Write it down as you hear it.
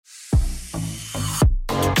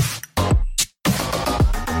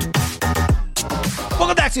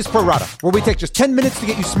Axios Pro Rata, where we take just 10 minutes to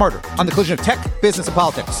get you smarter on the collision of tech, business, and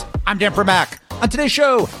politics. I'm Dan Primack. On today's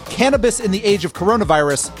show, cannabis in the age of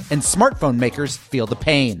coronavirus and smartphone makers feel the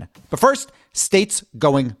pain. But first, states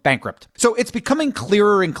going bankrupt. So it's becoming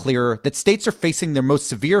clearer and clearer that states are facing their most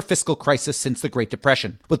severe fiscal crisis since the Great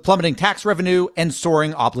Depression, with plummeting tax revenue and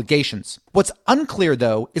soaring obligations. What's unclear,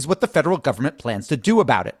 though, is what the federal government plans to do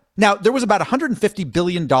about it. Now, there was about $150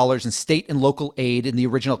 billion in state and local aid in the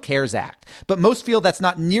original CARES Act, but most feel that's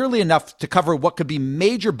not nearly enough to cover what could be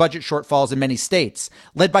major budget shortfalls in many states,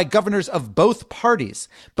 led by governors of both parties.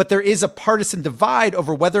 But there is a partisan divide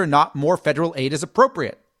over whether or not more federal aid is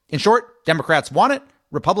appropriate. In short, Democrats want it,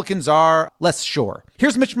 Republicans are less sure.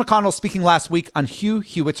 Here's Mitch McConnell speaking last week on Hugh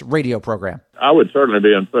Hewitt's radio program. I would certainly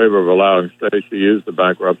be in favor of allowing states to use the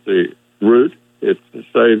bankruptcy route. It's to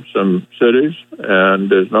save some cities, and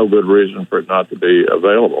there's no good reason for it not to be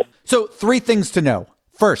available. So 3 things to know.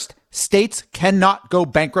 First, states cannot go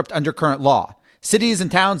bankrupt under current law. Cities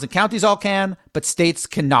and towns and counties all can, but states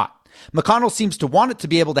cannot. McConnell seems to want it to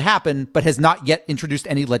be able to happen, but has not yet introduced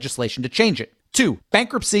any legislation to change it. 2,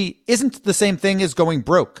 bankruptcy isn't the same thing as going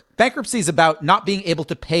broke. Bankruptcy is about not being able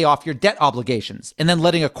to pay off your debt obligations and then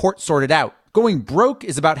letting a court sort it out. Going broke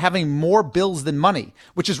is about having more bills than money,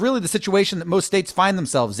 which is really the situation that most states find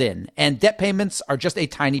themselves in, and debt payments are just a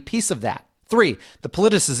tiny piece of that. 3, the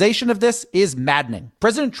politicization of this is maddening.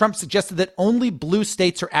 President Trump suggested that only blue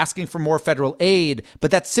states are asking for more federal aid,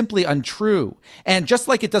 but that's simply untrue. And just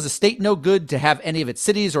like it does a state no good to have any of its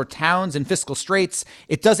cities or towns in fiscal straits,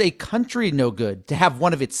 it does a country no good to have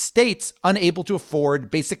one of its states unable to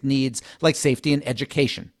afford basic needs like safety and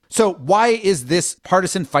education. So why is this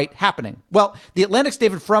partisan fight happening? Well, The Atlantic's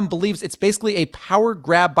David Frum believes it's basically a power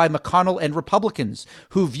grab by McConnell and Republicans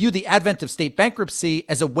who view the advent of state bankruptcy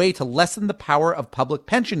as a way to lessen the power of public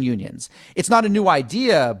pension unions. It's not a new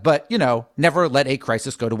idea, but, never let a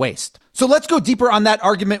crisis go to waste. So let's go deeper on that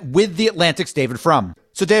argument with The Atlantic's David Frum.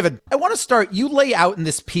 So, David, I want to start. You lay out in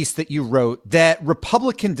this piece that you wrote that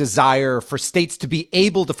Republican desire for states to be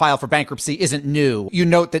able to file for bankruptcy isn't new. You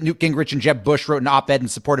note that Newt Gingrich and Jeb Bush wrote an op-ed in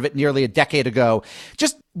support of it nearly a decade ago.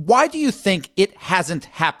 Just why do you think it hasn't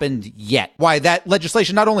happened yet? Why that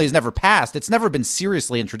legislation not only has never passed, it's never been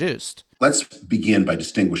seriously introduced? Let's begin by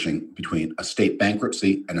distinguishing between a state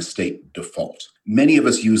bankruptcy and a state default. Many of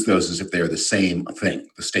us use those as if they're the same thing,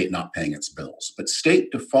 the state not paying its bills. But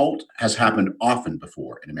state default has happened often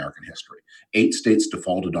before in American history. 8 states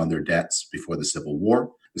defaulted on their debts before the Civil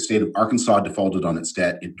War. The state of Arkansas defaulted on its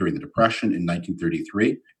debt during the Depression in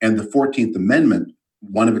 1933. And the 14th Amendment,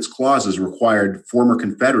 one of its clauses required former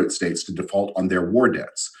Confederate states to default on their war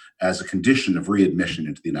debts as a condition of readmission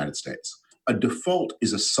into the United States. A default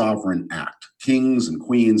is a sovereign act. Kings and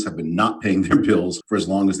queens have been not paying their bills for as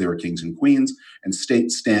long as they were kings and queens, and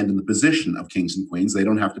states stand in the position of kings and queens. They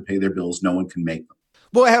don't have to pay their bills. No one can make them.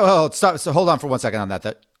 Well, stop. So hold on for 1 second on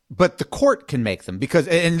that. But the court can make them because,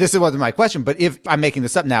 and this wasn't my question, but if I'm making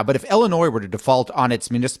this up now, but if Illinois were to default on its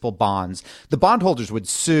municipal bonds, the bondholders would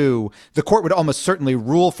sue. The court would almost certainly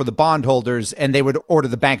rule for the bondholders, and they would order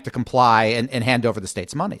the bank to comply and hand over the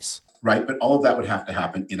state's monies. Right, but all of that would have to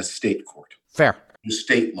happen in a state court. Fair.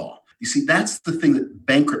 State law. You see, that's the thing that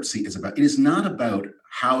bankruptcy is about. It is not about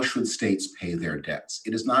how should states pay their debts.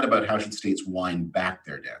 It is not about how should states wind back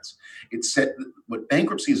their debts. It's said what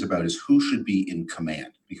bankruptcy is about is who should be in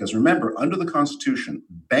command. Because remember, under the Constitution,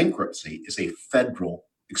 bankruptcy is a federal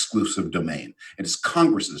exclusive domain. It is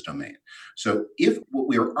Congress's domain. So if what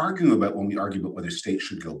we are arguing about when we argue about whether states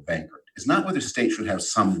should go bankrupt is not whether states should have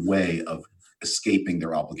some way of escaping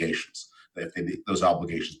their obligations, if those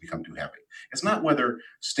obligations become too heavy. It's not whether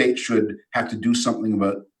states should have to do something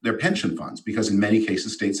about their pension funds, because in many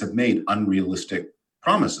cases, states have made unrealistic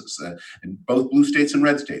promises. In both blue states and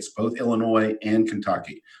red states, both Illinois and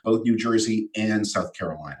Kentucky, both New Jersey and South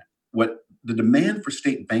Carolina. What the demand for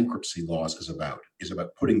state bankruptcy laws is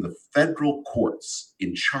about putting the federal courts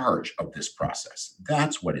in charge of this process.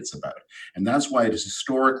 That's what it's about. And that's why it is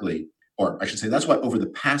historically, or I should say, that's why over the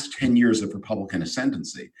past 10 years of Republican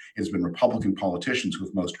ascendancy, it has been Republican politicians who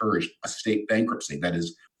have most urged a state bankruptcy that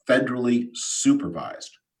is federally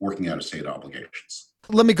supervised, working out of state obligations.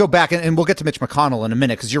 Let me go back, and we'll get to Mitch McConnell in a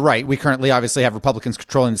minute, because you're right. We currently obviously have Republicans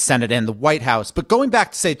controlling the Senate and the White House. But going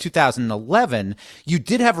back to, say, 2011, you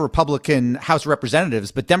did have a Republican House of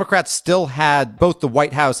Representatives, but Democrats still had both the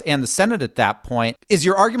White House and the Senate at that point. Is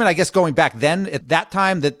your argument, I guess, going back then at that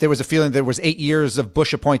time that there was a feeling there was 8 years of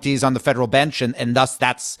Bush appointees on the federal bench, and thus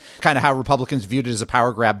that's kind of how Republicans viewed it as a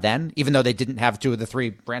power grab then, even though they didn't have 2 of the 3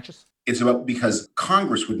 branches? It's about because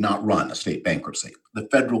Congress would not run a state bankruptcy. The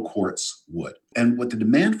federal courts would. And what the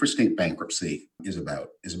demand for state bankruptcy is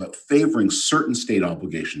about favoring certain state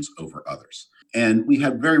obligations over others. And we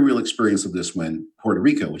have very real experience of this when Puerto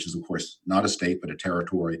Rico, which is, of course, not a state, but a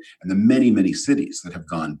territory, and the many, many cities that have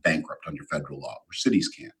gone bankrupt under federal law, where cities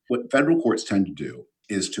can't. What federal courts tend to do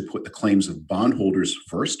is to put the claims of bondholders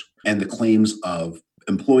first and the claims of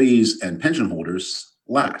employees and pension holders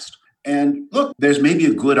last. And look, there's maybe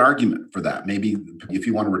a good argument for that. Maybe if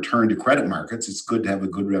you want to return to credit markets, it's good to have a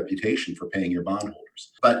good reputation for paying your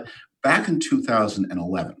bondholders. But back in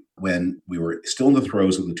 2011, when we were still in the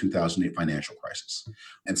throes of the 2008 financial crisis,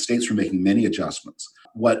 and states were making many adjustments,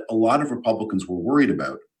 what a lot of Republicans were worried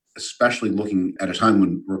about, especially looking at a time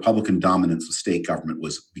when Republican dominance of state government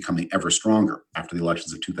was becoming ever stronger after the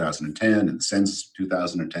elections of 2010 and the census of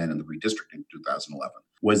 2010 and the redistricting of 2011,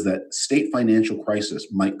 was that state financial crisis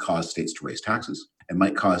might cause states to raise taxes and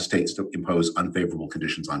might cause states to impose unfavorable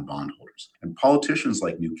conditions on bondholders. And politicians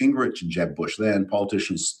like Newt Gingrich and Jeb Bush then,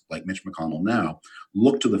 politicians like Mitch McConnell now,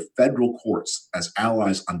 look to the federal courts as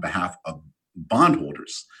allies on behalf of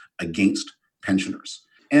bondholders against pensioners.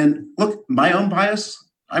 And look, my own bias,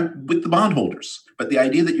 I'm with the bondholders. But the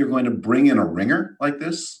idea that you're going to bring in a ringer like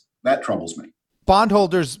this, that troubles me.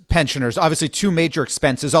 Bondholders, pensioners, obviously two major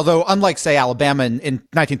expenses, although unlike, say, Alabama in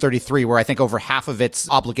 1933, where I think over half of its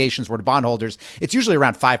obligations were to bondholders, it's usually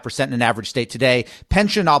around 5% in an average state today.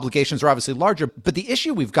 Pension obligations are obviously larger, but the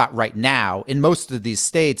issue we've got right now in most of these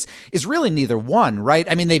states is really neither one, right?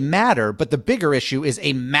 I mean, they matter, but the bigger issue is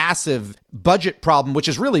a massive budget problem, which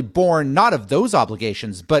is really born not of those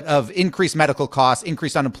obligations, but of increased medical costs,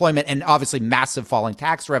 increased unemployment, and obviously massive falling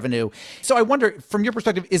tax revenue. So I wonder, from your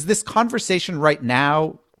perspective, is this conversation right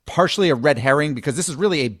now partially a red herring because this is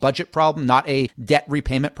really a budget problem, not a debt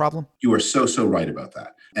repayment problem? You are so right about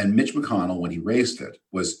that. And Mitch McConnell, when he raised it,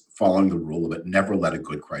 was following the rule of it, never let a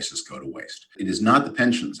good crisis go to waste. It is not the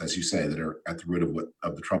pensions, as you say, that are at the root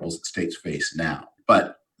of the troubles that states face now.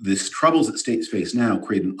 But these troubles that states face now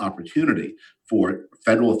create an opportunity for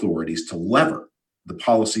federal authorities to lever the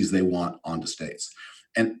policies they want onto states.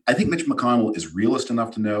 And I think Mitch McConnell is realist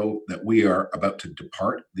enough to know that we are about to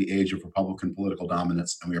depart the age of Republican political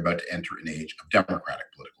dominance, and we are about to enter an age of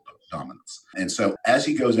Democratic political dominance. And so as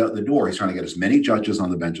he goes out the door, he's trying to get as many judges on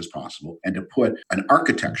the bench as possible and to put an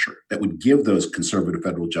architecture that would give those conservative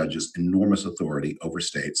federal judges enormous authority over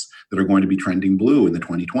states that are going to be trending blue in the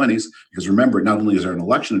 2020s. Because remember, not only is there an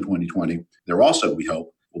election in 2020, there also, we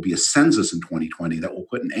hope, will be a census in 2020 that will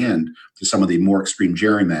put an end to some of the more extreme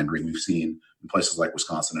gerrymandering we've seen in places like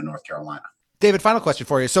Wisconsin and North Carolina. David, final question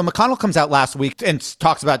for you. So McConnell comes out last week and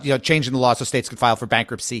talks about, changing the law so states could file for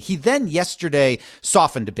bankruptcy. He then yesterday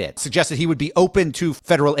softened a bit, suggested he would be open to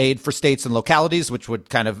federal aid for states and localities, which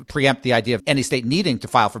would kind of preempt the idea of any state needing to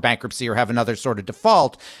file for bankruptcy or have another sort of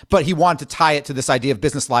default. But he wanted to tie it to this idea of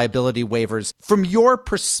business liability waivers. From your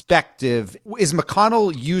perspective, is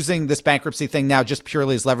McConnell using this bankruptcy thing now just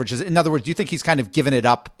purely as leverage? In other words, do you think he's kind of given it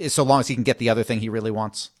up so long as he can get the other thing he really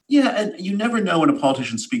wants? Yeah, and you never know when a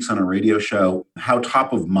politician speaks on a radio show how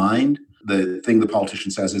top of mind the thing the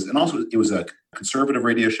politician says is. And also, it was a conservative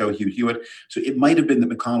radio show, Hugh Hewitt. So it might have been that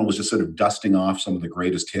McConnell was just sort of dusting off some of the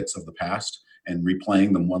greatest hits of the past and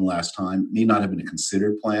replaying them one last time. May not have been a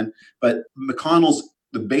considered plan. But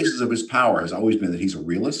the basis of his power has always been that he's a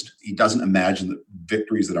realist. He doesn't imagine the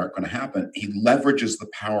victories that aren't going to happen. He leverages the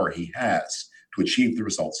power he has to achieve the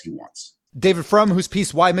results he wants. David Frum, whose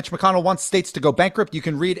piece, Why Mitch McConnell Wants States to Go Bankrupt, you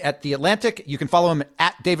can read at The Atlantic. You can follow him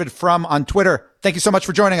at David Frum on Twitter. Thank you so much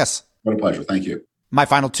for joining us. What a pleasure. Thank you. My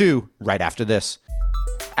final two right after this.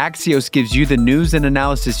 Axios gives you the news and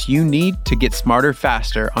analysis you need to get smarter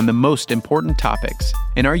faster on the most important topics.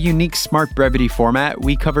 In our unique Smart Brevity format,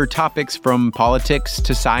 we cover topics from politics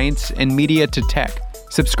to science and media to tech.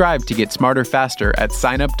 Subscribe to get smarter faster at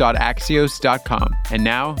signup.axios.com. And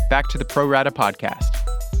now, back to the Pro Rata podcast.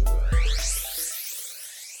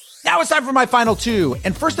 Now it's time for my final two.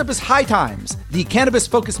 And first up is High Times, the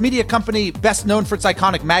cannabis-focused media company best known for its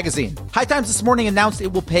iconic magazine. High Times this morning announced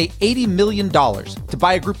it will pay $80 million to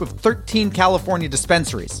buy a group of 13 California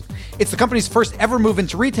dispensaries. It's the company's first ever move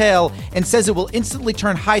into retail and says it will instantly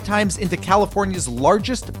turn High Times into California's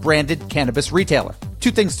largest branded cannabis retailer.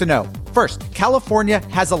 Two things to know. First, California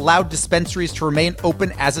has allowed dispensaries to remain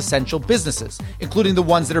open as essential businesses, including the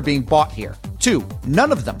ones that are being bought here. Two,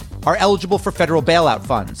 none of them are eligible for federal bailout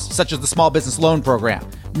funds, such as the Small Business Loan Program,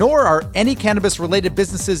 nor are any cannabis-related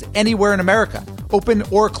businesses anywhere in America, open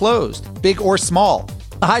or closed, big or small.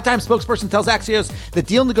 A High Times spokesperson tells Axios that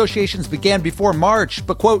deal negotiations began before March,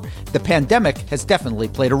 but, quote, the pandemic has definitely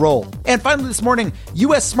played a role. And finally this morning,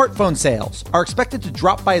 U.S. smartphone sales are expected to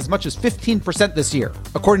drop by as much as 15% this year,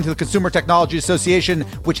 according to the Consumer Technology Association,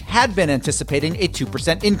 which had been anticipating a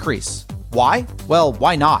 2% increase. Why? Well,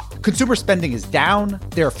 why not? Consumer spending is down,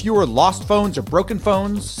 there are fewer lost phones or broken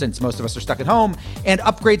phones, since most of us are stuck at home, and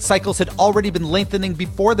upgrade cycles had already been lengthening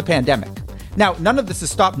before the pandemic. Now, none of this has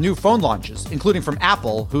stopped new phone launches, including from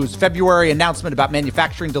Apple, whose February announcement about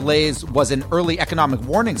manufacturing delays was an early economic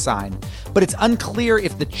warning sign. But it's unclear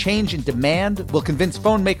if the change in demand will convince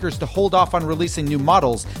phone makers to hold off on releasing new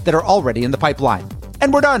models that are already in the pipeline.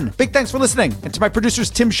 And we're done. Big thanks for listening. And to my producers,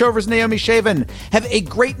 Tim Shovers, Naomi Shaven, have a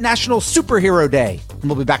great National Superhero Day. And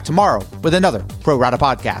we'll be back tomorrow with another Pro Rata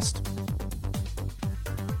podcast.